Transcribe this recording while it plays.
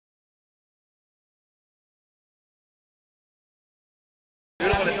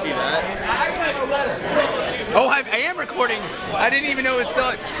to see that. Oh, I am recording. I didn't even know it was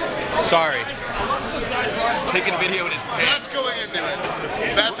still. Sorry. Taking video in his pants. That's going into it.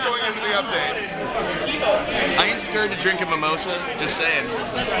 That's going into the update. I ain't scared to drink a mimosa. Just saying.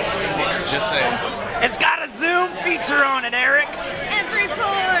 Just saying. It's got a Zoom feature on it, Eric. Every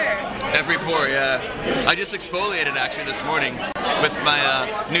pore. Every pore, yeah. I just exfoliated actually this morning with my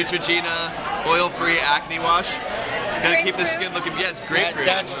Neutrogena oil-free acne wash. Gotta keep the skin looking, yeah, it's great for you.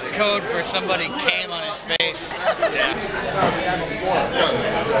 That's code for somebody came on his face. Yeah.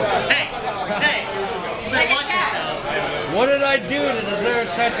 Hey, What did I do to deserve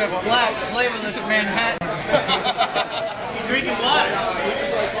such a black, flavorless Manhattan? he's drinking water.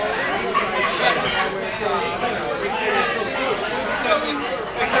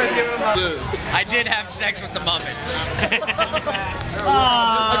 I did have sex with the Muppets.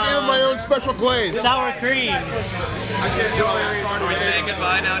 I gave him my own special glaze. Sour cream. Are we saying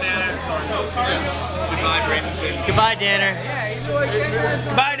goodbye now, Danner? Yes. Goodbye, Bradenton. Goodbye, Danner. Goodbye, Danner.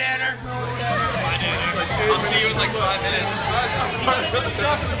 Bye, Danner. I'll see you in like 5 minutes.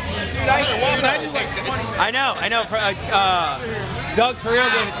 I know. Doug for real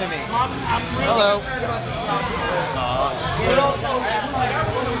gave it to me. Hello.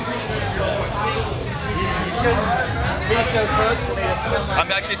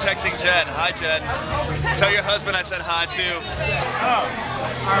 I'm actually texting Jen. Hi, Jen. Tell your husband I said hi, too. Oh,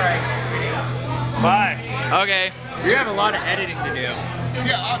 alright. Bye. Okay. You have a lot of editing to do.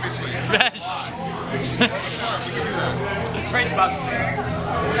 Yeah, obviously. That's We can do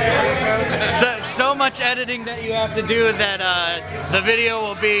that. so much editing that you have to do that the video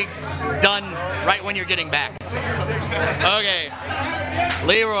will be done right when you're getting back. Okay.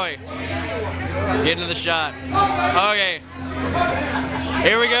 Leroy. Get into the shot. Okay.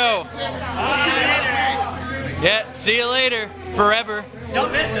 Here we go. Yeah, see you later. Forever.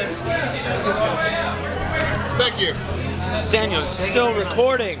 Don't miss us. Thank you. Daniel's still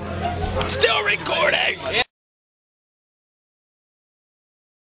recording. Still recording! Yeah.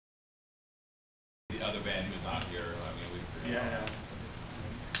 The other band who's not here, I mean, we... Yeah.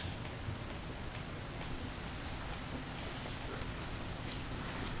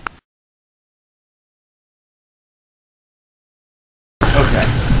 Okay.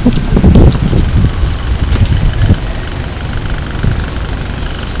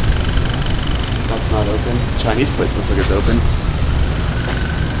 That's not open. Chinese place looks like it's open.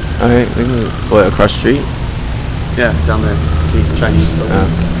 Alright, what, across the street? Yeah, down there. See, Chinese open.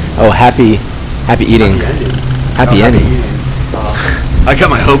 Oh, happy eating. Happy ending. I got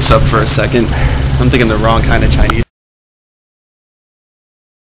my hopes up for a second. I'm thinking the wrong kind of Chinese.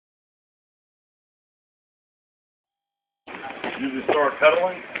 You just start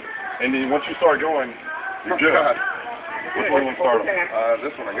pedaling, and then once you start going, you're good. Which one you want to start on?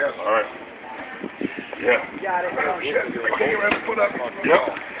 This one, I guess. All right. Yeah. Got it. Oh, shit. Can you have put up?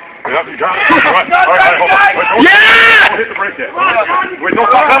 Yep. Yep, you got it. All right, all right, hold on. Wait, don't hit the brake yet. Wait, don't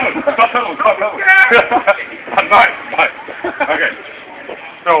stop pedaling. Stop pedaling. Nice. Okay.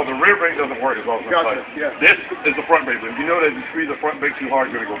 So the rear brake doesn't work as well as the front. Yeah. This is the front brake. If you know that if you squeeze the front brake too hard,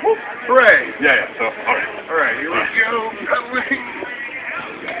 you're going to go whoop. Hooray. Yeah. So, all right. All right, here we go.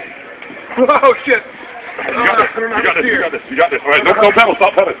 Oh, shit. You got this. All right, don't pedal.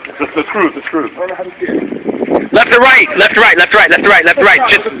 Stop pedaling. The screws. I don't know how to steer. Left to right. Just no,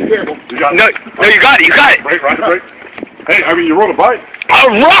 you got it. Brake, right, brake. Hey, I mean, you rode a bike. All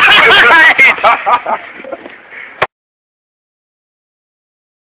right.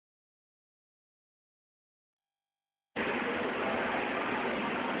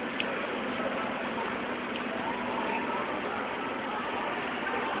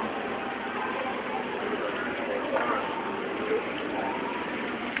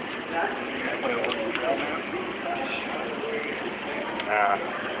 Nah.